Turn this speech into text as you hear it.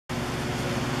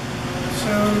So,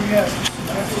 yeah,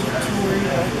 that's where you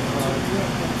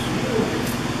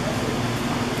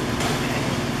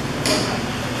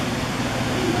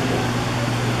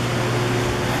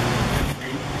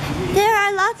There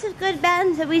are lots of good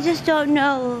bands that we just don't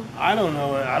know. I don't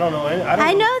know. I don't know.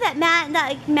 I know that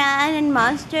Man and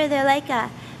Monster, they're like a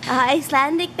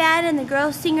Icelandic band, and the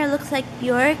girl singer looks like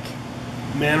Bjork.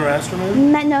 Man or Astroman?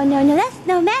 No, Man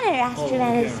or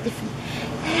Astroman is different.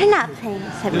 They're not playing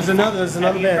this. There's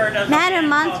another band. Man or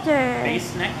Monster.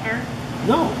 Bass Nectar?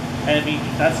 No.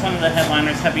 That's one of the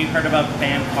headliners. Have you heard about a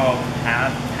band called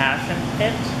Passion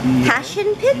Pit?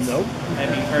 Passion Pit? Nope.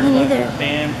 Have you heard of a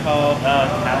band called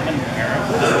Calvin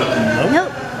Harris?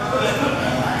 Nope.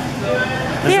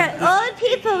 They're old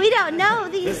people. We don't know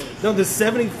these. No, there's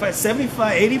 75,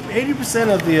 80%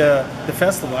 of the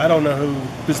festival. I don't know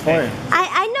who's playing.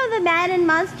 I know the Man and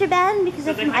Monster band because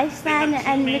they're from Iceland,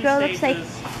 and the girl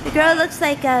looks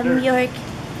like Bjork.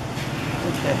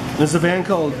 Okay. There's a band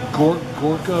called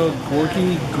Gorka.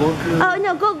 Oh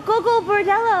no, Gogol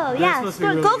Bordello. Yeah,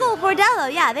 Gogol Bordello.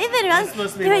 Yeah, they've been around.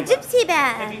 They're a gypsy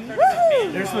band.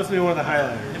 Woohoo! They're supposed to be one of the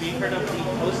highlighters. Have you heard of the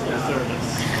Postal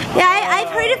Service? Yeah, I've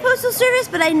heard of Postal Service,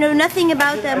 but I know nothing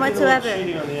about them whatsoever.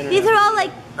 These are all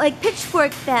like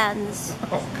Pitchfork bands.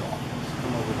 Oh God.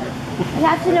 You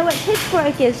have to know what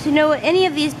Pitchfork is to know what any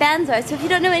of these bands are. So if you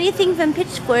don't know anything from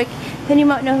Pitchfork, then you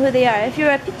won't know who they are. If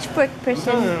you're a Pitchfork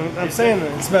person, I'm saying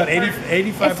it's about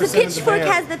 85%. if the Pitchfork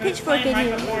has the Pitchfork in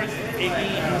you. Iggy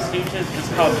and the Stooges is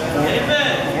called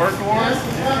Gorgor.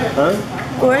 Huh?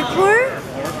 Gorgor?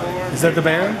 Is that the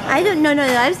band? I don't know. No,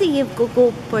 I was thinking of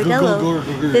Gogol Bordello.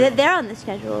 Gogol. They're on the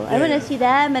schedule. I want to see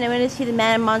them, and I want to see the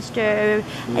Man and Monster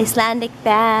Icelandic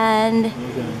band.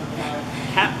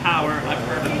 Cat Power, I've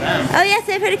heard of them. Oh yes,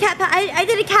 I've heard of Cat Power. I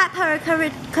did a Cat Power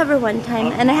cover one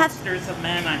time, and I have Monsters of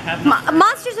Men. I have not.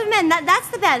 Monsters of Men. That's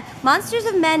the band. Monsters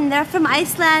of Men. They're from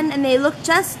Iceland, and they look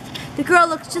just. The girl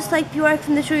looks just like Bjork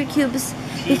from the Sugar Cubes.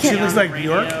 She looks like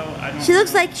Bjork.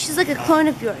 She's like a clone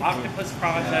of Bjork. Octopus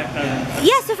Project.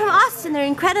 Yes, they're from Austin. They're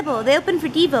incredible. They opened for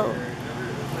Devo.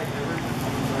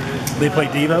 They play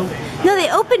Devo? No, they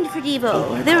opened for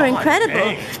Devo. They were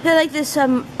incredible. They're like this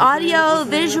audio,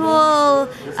 visual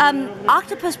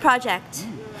octopus project.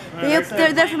 They're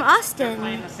from Austin.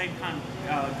 Playing the same time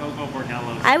Gogol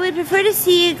Bordello. I would prefer to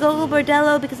see Gogol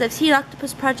Bordello because I've seen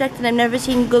Octopus Project and I've never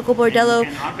seen Gogol Bordello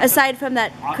aside from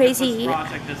that crazy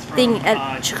thing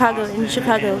at Chicago, in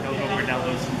Chicago.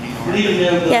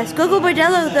 Yes, Gogol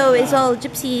Bordello though is all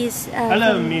gypsies. I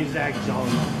love music, John.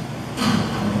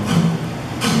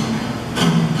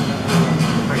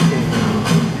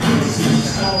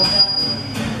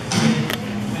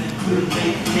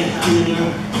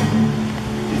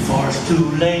 Before it's too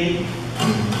late,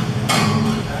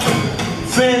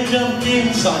 Fred jumped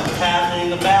in, started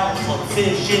paddling about for the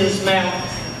fish in his mouth.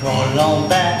 Brought it on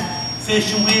back,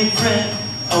 fishing with Fred,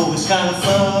 always kind of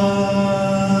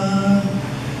fun.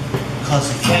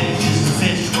 Cause he catches the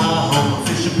fish while I hold a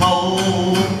fishing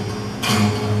pole.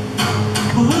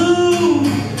 Woohoo!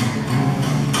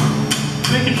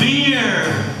 Drinking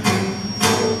beer.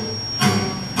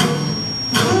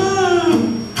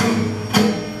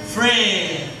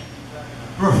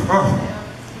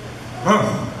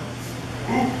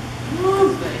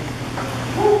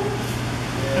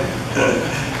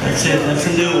 That's it, that's a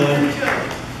new one.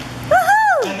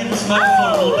 Woohoo! Can I get this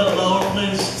microphone a little bit lower,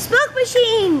 please? Smoke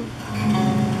machine!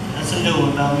 That's a new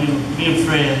one about me and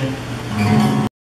Fred.